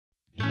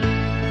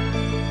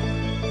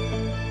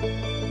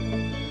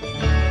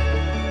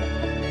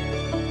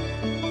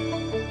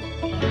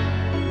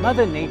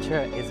Mother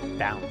Nature is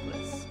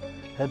boundless.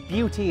 Her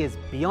beauty is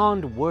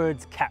beyond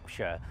words'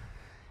 capture,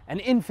 an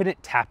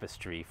infinite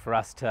tapestry for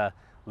us to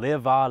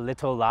live our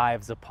little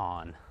lives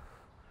upon.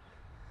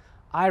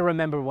 I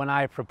remember when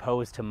I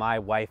proposed to my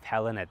wife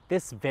Helen at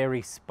this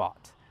very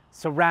spot,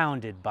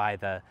 surrounded by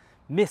the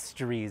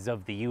mysteries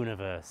of the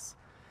universe.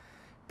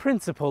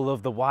 Principal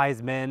of the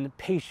wise men,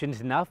 patient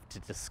enough to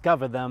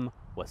discover them,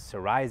 was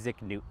Sir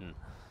Isaac Newton.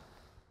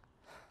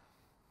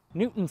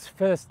 Newton's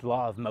first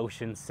law of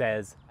motion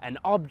says, an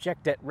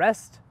object at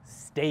rest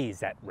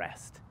stays at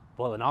rest,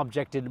 while an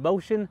object in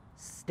motion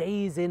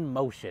stays in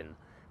motion,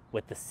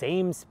 with the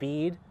same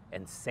speed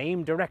and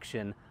same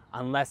direction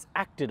unless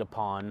acted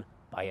upon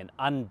by an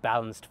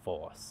unbalanced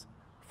force.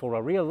 For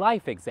a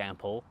real-life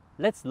example,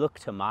 let's look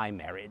to my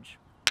marriage.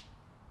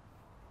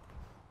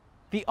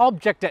 The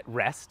object at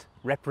rest,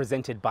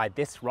 represented by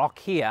this rock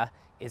here,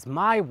 is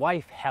my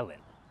wife Helen.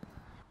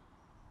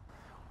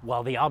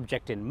 While the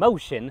object in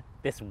motion,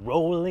 this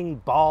rolling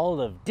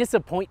ball of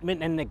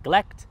disappointment and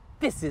neglect,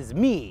 this is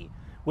me,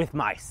 with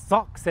my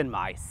socks and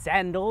my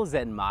sandals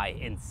and my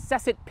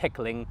incessant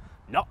pickling,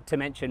 not to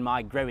mention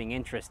my growing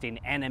interest in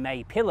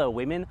anime pillow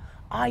women,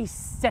 I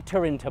set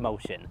her into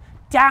motion,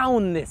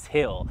 down this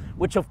hill,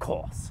 which of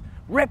course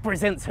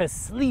represents her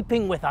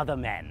sleeping with other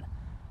men.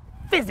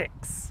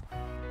 Physics!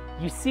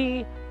 You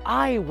see,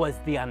 I was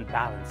the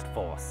unbalanced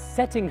force,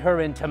 setting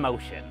her into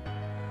motion.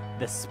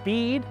 The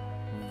speed,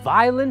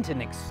 violent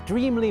and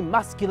extremely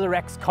muscular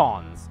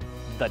ex-cons.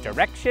 The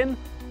direction,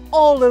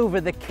 all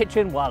over the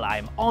kitchen while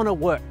I'm on a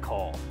work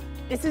call.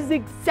 This is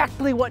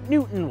exactly what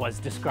Newton was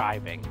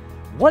describing.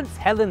 Once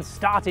Helen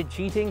started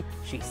cheating,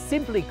 she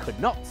simply could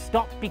not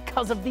stop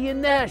because of the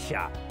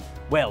inertia.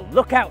 Well,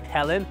 look out,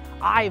 Helen,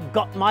 I've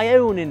got my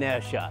own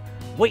inertia.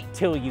 Wait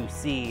till you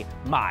see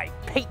my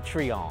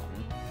Patreon.